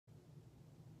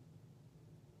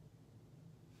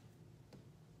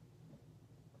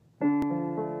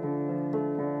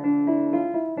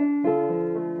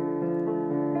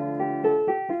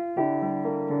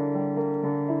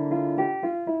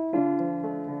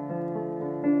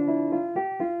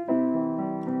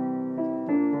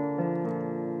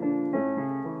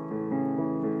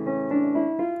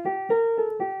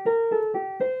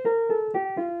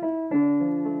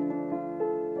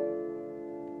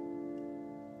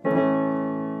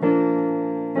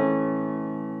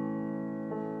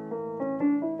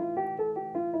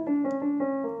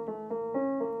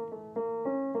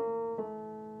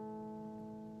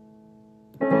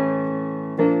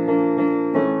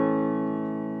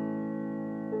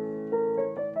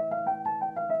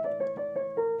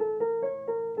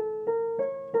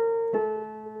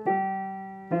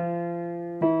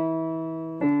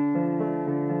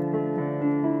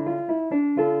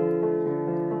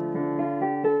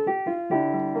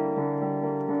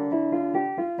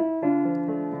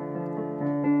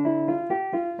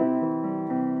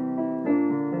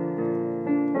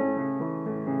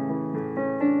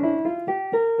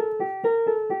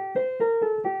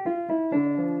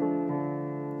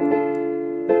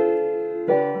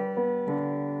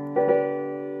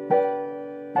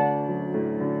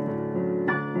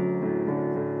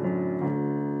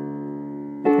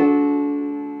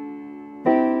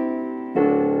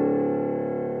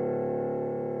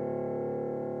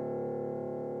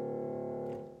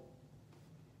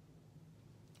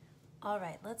All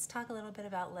right, let's talk a little bit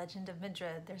about Legend of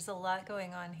Madrid. There's a lot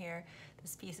going on here.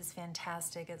 This piece is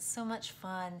fantastic. It's so much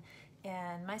fun,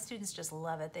 and my students just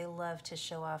love it. They love to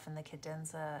show off in the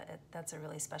cadenza. That's a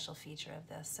really special feature of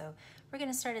this. So we're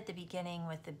going to start at the beginning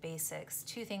with the basics.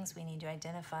 Two things we need to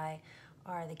identify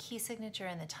are the key signature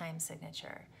and the time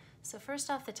signature. So first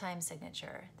off, the time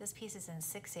signature. This piece is in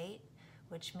 6/8,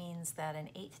 which means that an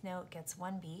eighth note gets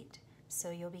one beat.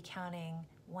 So you'll be counting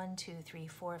 1, 2, 3,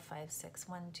 4, 5, 6,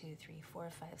 1, 2, 3, 4,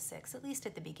 5, 6, at least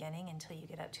at the beginning until you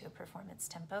get up to a performance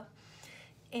tempo.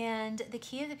 And the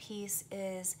key of the piece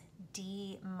is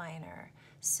D minor.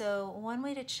 So one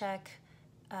way to check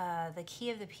the key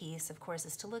of the piece, of course,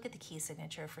 is to look at the key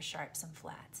signature for sharps and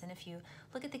flats. And if you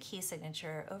look at the key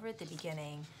signature over at the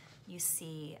beginning, you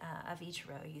see of each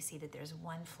row, you see that there's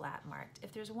one flat marked.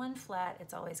 If there's one flat,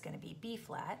 it's always going to be B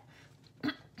flat.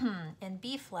 And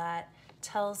B flat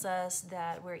tells us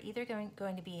that we're either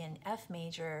going to be in F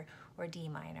major or D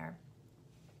minor.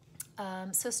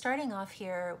 So starting off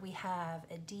here, we have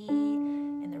a D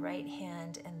in the right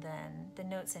hand and then the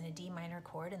notes in a D minor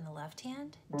chord in the left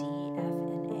hand, D, F,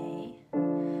 and A.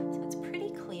 So it's pretty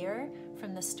clear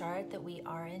from the start that we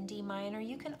are in D minor.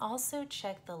 You can also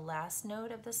check the last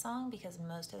note of the song because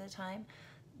most of the time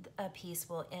a piece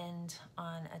will end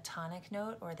on a tonic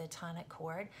note or the tonic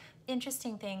chord.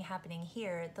 Interesting thing happening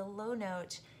here, the low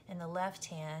note in the left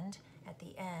hand at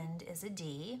the end is a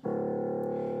D,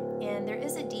 and there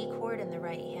is a D chord in the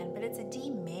right hand, but it's a D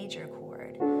major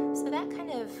chord. So that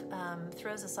kind of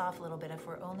throws us off a little bit if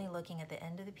we're only looking at the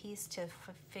end of the piece to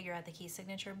figure out the key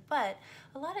signature, but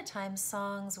a lot of times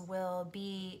songs will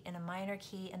be in a minor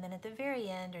key and then at the very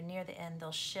end or near the end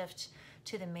they'll shift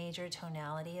to the major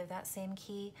tonality of that same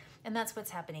key, and that's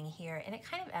what's happening here. And it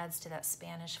kind of adds to that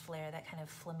Spanish flair, that kind of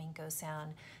flamenco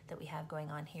sound that we have going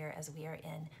on here as we are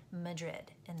in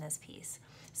Madrid in this piece.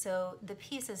 So the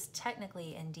piece is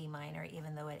technically in D minor,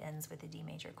 even though it ends with a D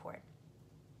major chord.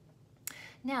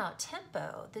 Now,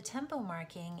 tempo. The tempo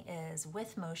marking is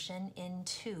with motion in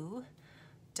 2,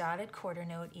 dotted quarter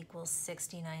note equals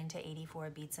 69 to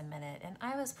 84 beats a minute, and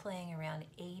I was playing around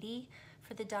 80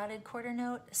 for the dotted quarter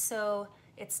note, so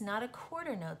it's not a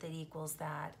quarter note that equals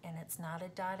that, and it's not a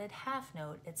dotted half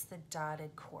note, it's the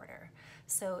dotted quarter.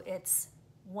 So it's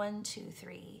 1, 2,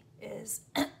 3 is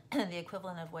the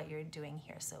equivalent of what you're doing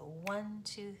here. So 1,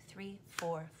 2, 3,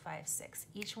 4, 5, 6.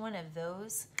 Each one of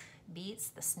those beats,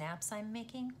 the snaps I'm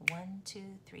making, 1, 2,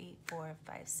 3, 4,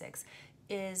 5, 6,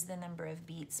 is the number of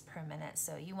beats per minute.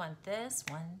 So you want this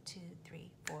 1, 2,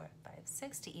 3, 4, 5,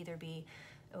 6 to either be,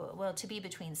 well, to be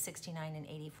between 69 and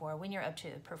 84 when you're up to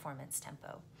performance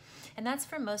tempo. And that's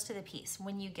for most of the piece.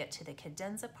 When you get to the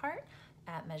cadenza part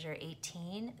at measure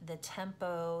 18, the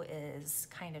tempo is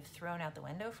kind of thrown out the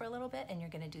window for a little bit and you're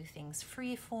going to do things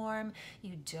free form.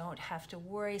 You don't have to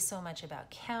worry so much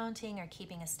about counting or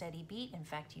keeping a steady beat. In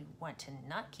fact, you want to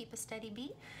not keep a steady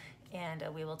beat, and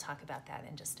we will talk about that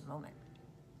in just a moment.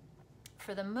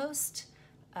 For the most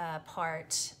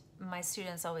part, my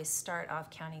students always start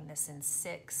off counting this in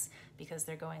 6 because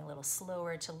they're going a little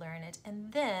slower to learn it,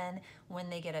 and then when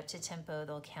they get up to tempo,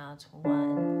 they'll count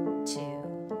 1, 2,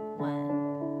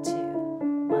 1, 2,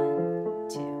 1,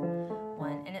 2,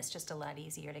 1, and it's just a lot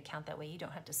easier to count that way. You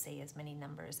don't have to say as many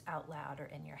numbers out loud or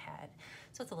in your head,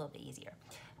 so it's a little bit easier.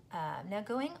 Now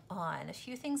going on, a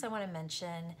few things I want to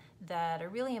mention that are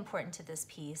really important to this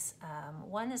piece.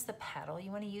 One is the pedal. You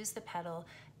want to use the pedal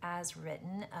as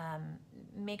written.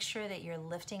 Make sure that you're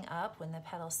lifting up when the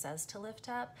pedal says to lift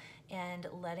up and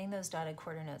letting those dotted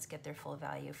quarter notes get their full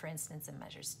value. For instance, in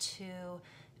measures 2,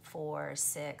 4,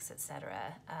 6,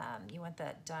 etc. You want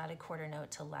that dotted quarter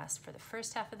note to last for the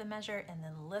first half of the measure and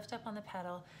then lift up on the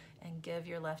pedal and give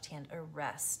your left hand a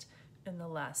rest in the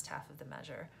last half of the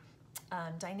measure.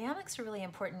 Dynamics are really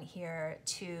important here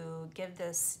to give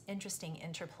this interesting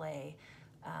interplay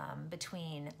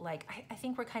between, like, I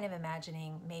think we're kind of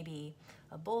imagining maybe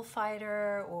a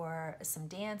bullfighter or some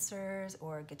dancers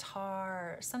or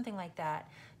guitar or something like that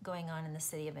going on in the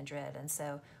city of Madrid. And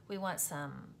so we want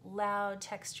some loud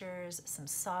textures, some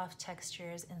soft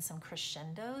textures, and some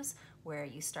crescendos where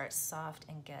you start soft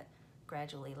and get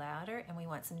gradually louder, and we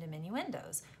want some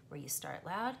diminuendos where you start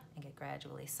loud and get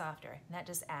gradually softer, and that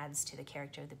just adds to the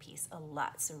character of the piece a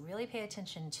lot. So really pay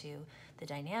attention to the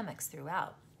dynamics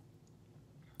throughout.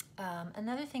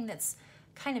 Another thing that's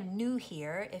kind of new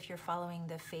here, if you're following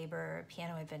the Faber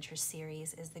Piano Adventure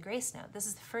series, is the grace note. This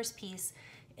is the first piece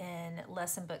in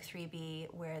lesson book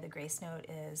 3B where the grace note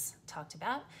is talked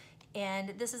about. And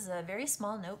this is a very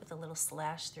small note with a little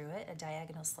slash through it, a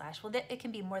diagonal slash. Well, it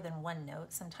can be more than one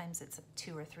note. Sometimes it's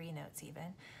 2 or 3 notes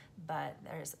even. But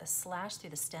there's a slash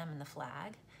through the stem and the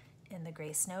flag. in the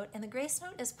grace note, and the grace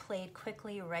note is played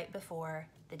quickly right before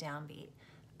the downbeat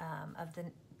of the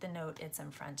note it's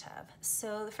in front of.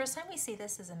 So the first time we see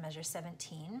this is in measure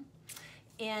 17.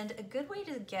 And a good way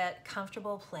to get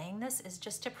comfortable playing this is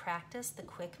just to practice the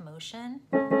quick motion.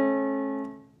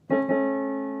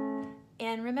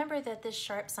 And remember that this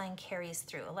sharp sign carries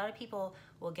through. A lot of people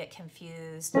will get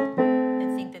confused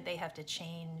and think that they have to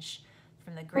change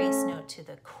from the grace note to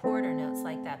the quarter notes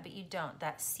like that, but you don't.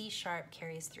 That C sharp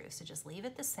carries through, so just leave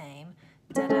it the same.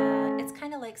 Da-da. It's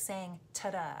kind of like saying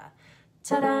ta-da.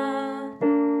 Ta-da!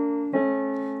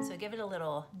 So give it a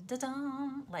little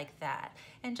da-dum like that.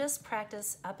 And just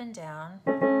practice up and down.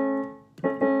 Up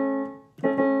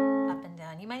and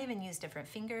down. You might even use different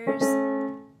fingers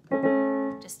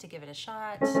just to give it a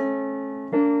shot.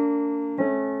 And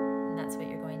that's what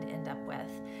you're going to end up with.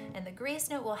 And the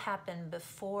grace note will happen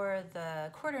before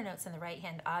the quarter notes in the right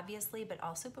hand, obviously, but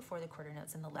also before the quarter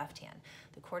notes in the left hand.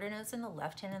 The quarter notes in the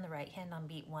left hand and the right hand on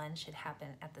beat 1 should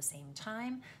happen at the same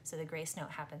time, so the grace note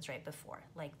happens right before,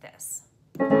 like this.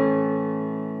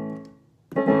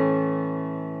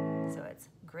 So it's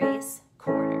grace,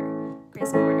 quarter,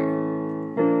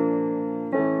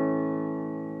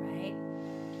 right?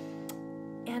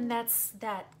 And that's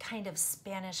that kind of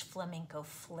Spanish flamenco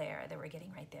flair that we're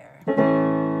getting right there.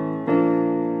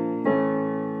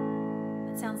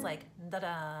 It sounds like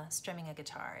da-da, strumming a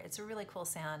guitar. It's a really cool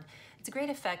sound. It's a great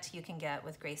effect you can get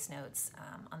with grace notes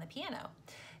on the piano.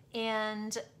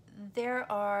 And there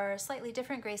are slightly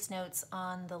different grace notes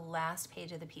on the last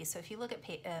page of the piece. So if you look at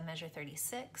measure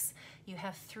 36, you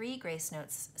have 3 grace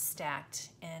notes stacked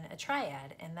in a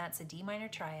triad, and that's a D minor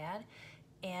triad.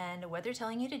 And what they're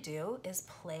telling you to do is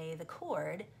play the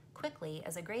chord quickly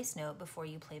as a grace note before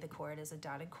you play the chord as a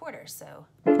dotted quarter. So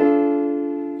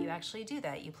you actually do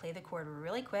that. You play the chord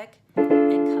really quick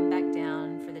and come back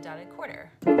down for the dotted quarter.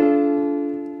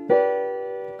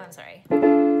 I'm sorry.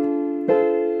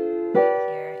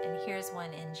 Here's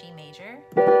one in G major.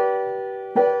 So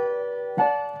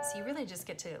you really just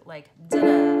get to like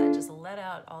da-da, just let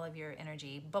out all of your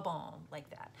energy, ba-boom, like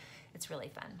that. It's really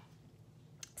fun.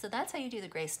 So that's how you do the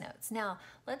grace notes. Now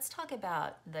let's talk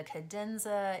about the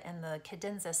cadenza and the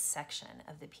cadenza section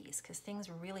of the piece, because things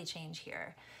really change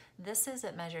here. This is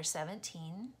at measure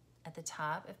 17 at the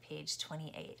top of page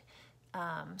 28.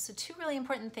 So 2 really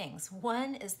important things.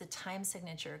 One is the time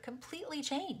signature completely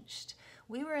changed.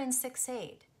 We were in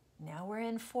 6/8. Now we're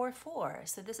in 4/4,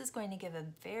 so this is going to give a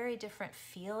very different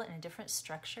feel and a different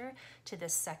structure to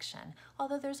this section.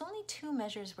 Although there's only 2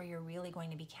 measures where you're really going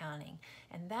to be counting,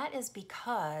 and that is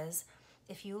because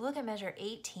if you look at measure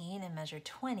 18 and measure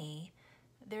 20,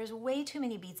 there's way too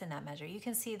many beats in that measure. You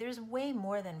can see there's way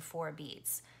more than 4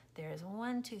 beats. There's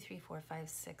 1, 2, 3, 4, 5,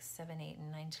 6, 7, 8,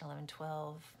 and 9, 10, 11,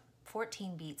 12,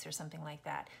 14 beats or something like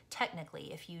that,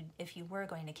 technically, if you were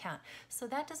going to count. So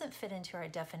that doesn't fit into our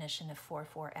definition of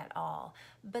 4/4 at all.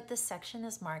 But the section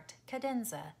is marked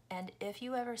cadenza, and if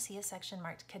you ever see a section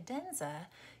marked cadenza,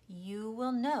 you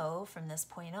will know from this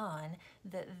point on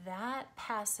that that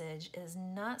passage is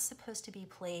not supposed to be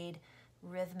played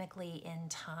rhythmically in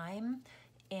time,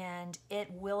 and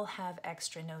it will have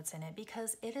extra notes in it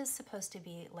because it is supposed to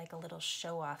be like a little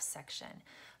show-off section.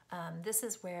 This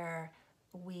is where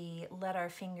we let our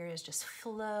fingers just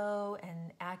flow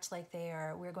and act like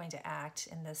we're going to act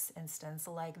in this instance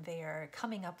like they are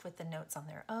coming up with the notes on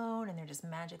their own, and they're just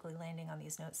magically landing on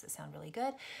these notes that sound really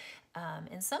good.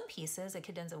 In some pieces, a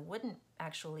cadenza wouldn't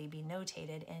actually be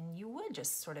notated and you would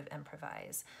just sort of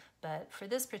improvise. But for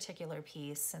this particular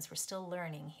piece, since we're still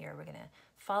learning here, we're gonna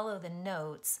follow the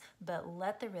notes, but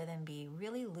let the rhythm be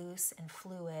really loose and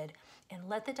fluid, and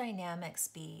let the dynamics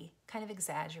be kind of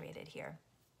exaggerated here.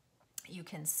 You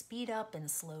can speed up and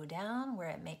slow down where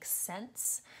it makes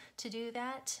sense to do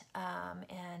that.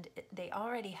 And they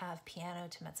already have piano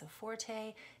to mezzo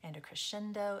forte and a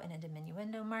crescendo and a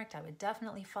diminuendo marked. I would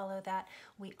definitely follow that.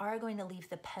 We are going to leave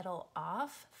the pedal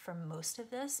off for most of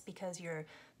this because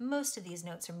most of these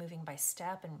notes are moving by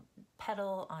step, and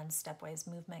pedal on stepwise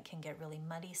movement can get really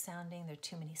muddy sounding. There are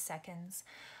too many seconds.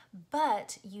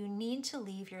 But you need to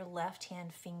leave your left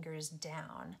hand fingers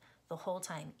down the whole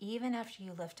time, even after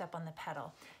you lift up on the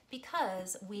pedal,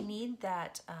 because we need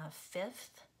that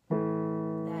fifth,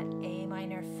 that A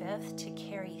minor fifth, to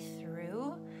carry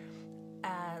through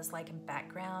as like a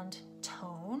background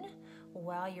tone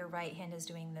while your right hand is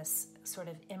doing this sort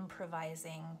of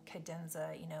improvising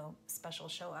cadenza, special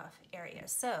show-off area.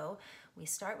 So we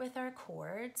start with our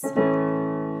chords.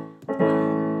 1,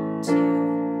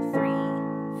 2, 3,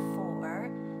 4.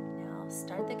 Now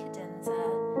start the cadenza.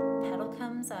 Pedal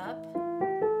comes up,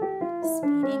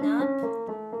 speeding up,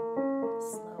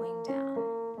 slowing down.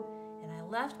 And I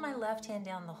left my left hand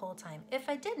down the whole time. If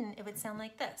I didn't, it would sound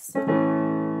like this.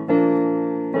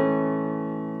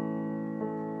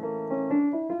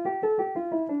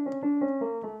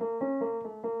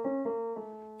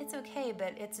 It's okay,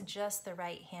 but it's just the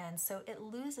right hand, so it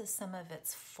loses some of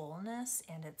its fullness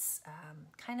and its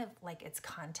kind of like its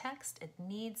context. It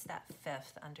needs that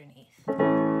fifth underneath.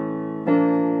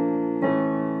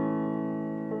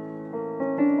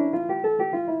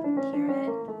 Hear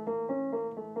it?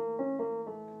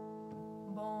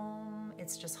 Boom.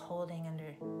 It's just holding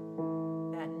under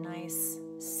that nice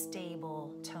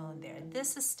stable tone there.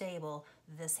 This is stable,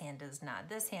 this hand is not.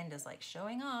 This hand is like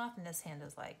showing off, and this hand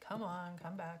is like, come on,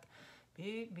 come back,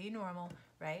 be normal,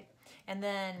 right? And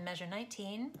then measure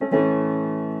 19.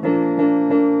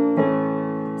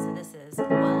 So this is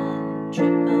 1,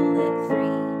 triple it, 3,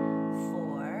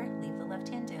 4. Leave the left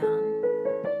hand down.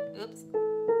 Oops, I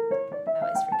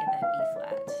always forget that B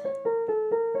flat.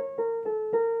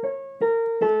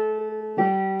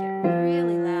 Get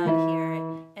really loud here.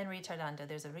 And ritardando.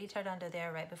 There's a ritardando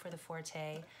there right before the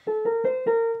forte.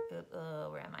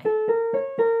 Where am I?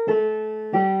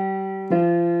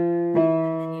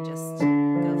 And then you just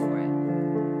go for it.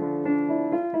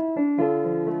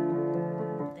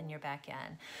 Then you're back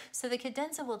in. So the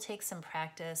cadenza will take some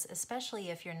practice, especially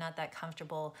if you're not that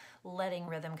comfortable letting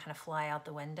rhythm kind of fly out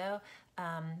the window.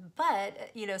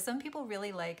 But, you know, some people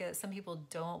really like it. Some people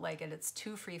don't like it. It's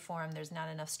too free form. There's not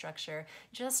enough structure.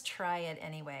 Just try it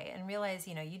anyway and realize,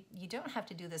 you know, you don't have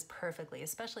to do this perfectly,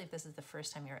 especially if this is the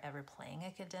first time you're ever playing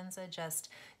a cadenza. Just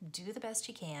do the best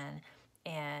you can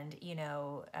and, you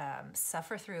know,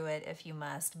 suffer through it if you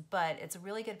must, but it's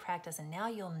really good practice, and now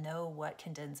you'll know what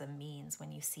cadenza means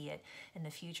when you see it in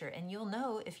the future, and you'll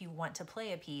know if you want to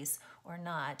play a piece or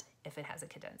not if it has a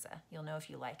cadenza. You'll know if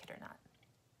you like it or not.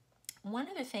 One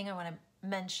other thing I want to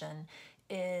mention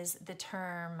is the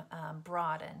term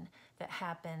broaden that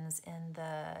happens in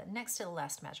the next to the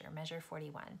last measure, measure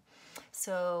 41.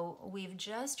 So we've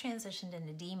just transitioned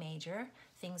into D major.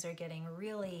 Things are getting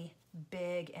really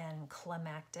big and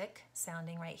climactic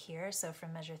sounding right here. So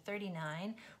from measure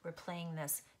 39, we're playing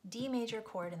this D major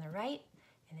chord in the right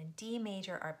and a D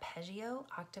major arpeggio,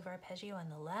 octave arpeggio on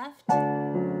the left.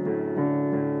 And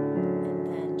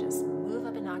then just move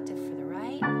up an octave for the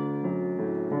right.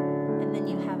 And then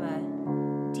you have a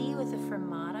D with a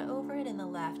fermata over it in the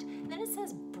left. And then it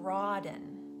says broaden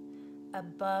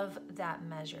above that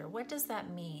measure. What does that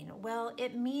mean? Well,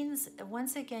 it means,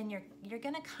 once again, you're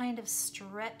going to kind of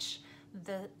stretch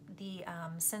the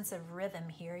sense of rhythm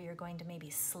here. You're going to maybe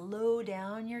slow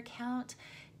down your count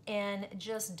and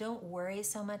just don't worry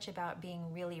so much about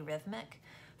being really rhythmic.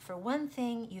 For one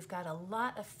thing, you've got a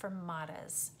lot of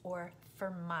fermatas or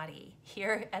fermati.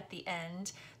 Here at the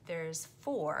end, there's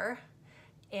 4.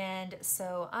 And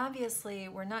so obviously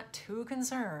we're not too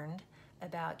concerned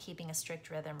about keeping a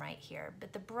strict rhythm right here.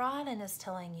 But the broaden is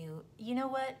telling you, you know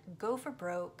what, go for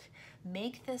broke,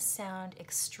 make this sound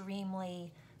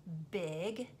extremely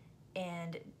big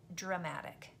and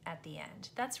dramatic at the end.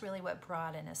 That's really what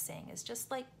broaden is saying, is just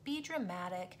like be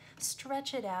dramatic,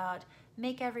 stretch it out,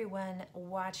 make everyone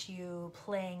watch you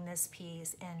playing this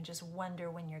piece and just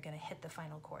wonder when you're gonna hit the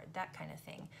final chord, that kind of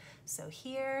thing. So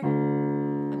here,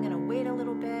 I'm gonna wait a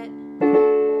little bit and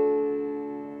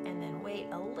then wait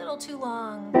a little too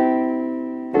long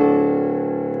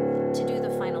to do the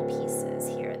final pieces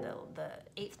here, the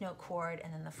 8th note chord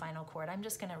and then the final chord. I'm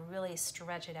just gonna really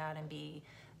stretch it out and be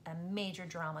a major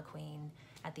drama queen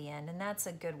at the end, and that's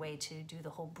a good way to do the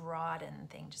whole broaden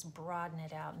thing. Just broaden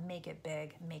it out, make it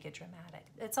big, make it dramatic.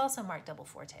 It's also marked double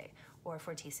forte or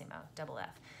fortissimo, double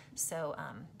F. So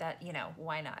that, you know,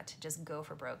 why not? Just go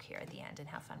for broke here at the end and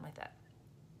have fun with it.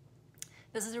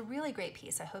 This is a really great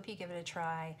piece. I hope you give it a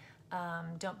try.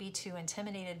 Don't be too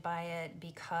intimidated by it,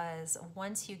 because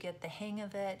once you get the hang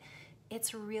of it,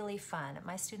 it's really fun.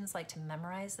 My students like to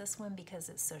memorize this one because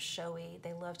it's so showy.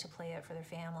 They love to play it for their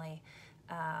family.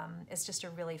 It's just a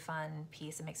really fun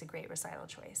piece. It makes a great recital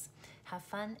choice. Have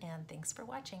fun, and thanks for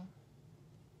watching.